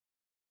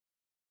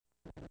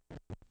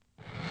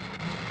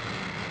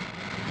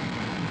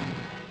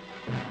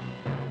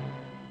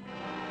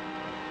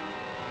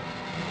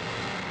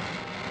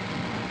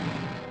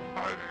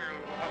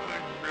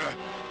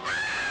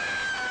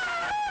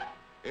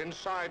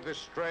Inside this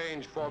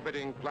strange,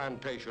 forbidding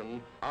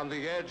plantation, on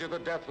the edge of the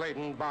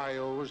death-laden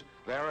bayous,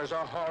 there is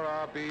a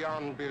horror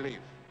beyond belief.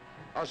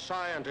 A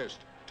scientist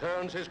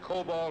turns his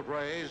cobalt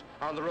rays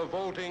on the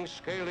revolting,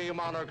 scaly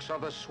monarchs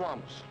of the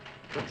swamps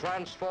to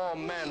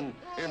transform men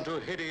into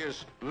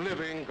hideous,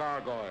 living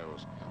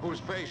gargoyles, whose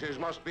faces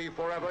must be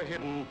forever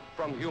hidden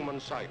from human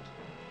sight.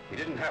 You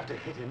didn't have to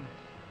hit him.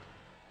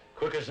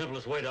 Quick and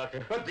simplest way,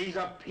 Doctor. But these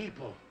are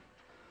people.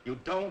 You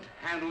don't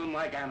handle them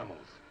like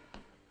animals.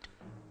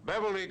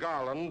 Beverly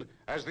Garland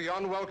as the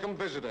unwelcome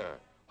visitor,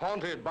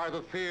 haunted by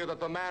the fear that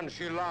the man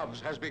she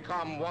loves has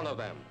become one of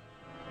them.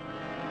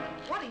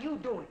 What are you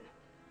doing?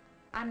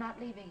 I'm not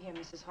leaving here,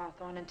 Mrs.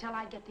 Hawthorne, until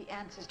I get the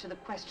answers to the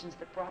questions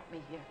that brought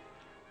me here.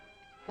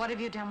 What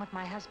have you done with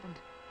my husband?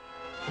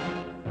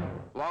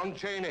 Lon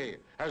Chaney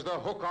as the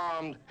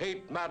hook-armed,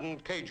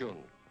 hate-maddened Cajun.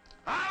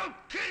 I'll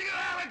kill you,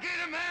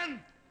 alligator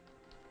man!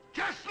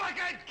 Just like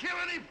I'd kill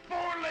any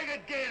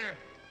four-legged gator!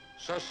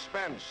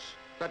 Suspense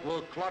that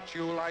will clutch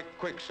you like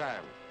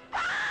quicksand.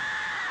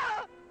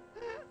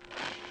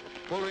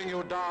 Pulling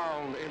you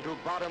down into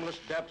bottomless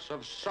depths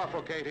of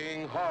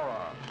suffocating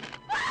horror.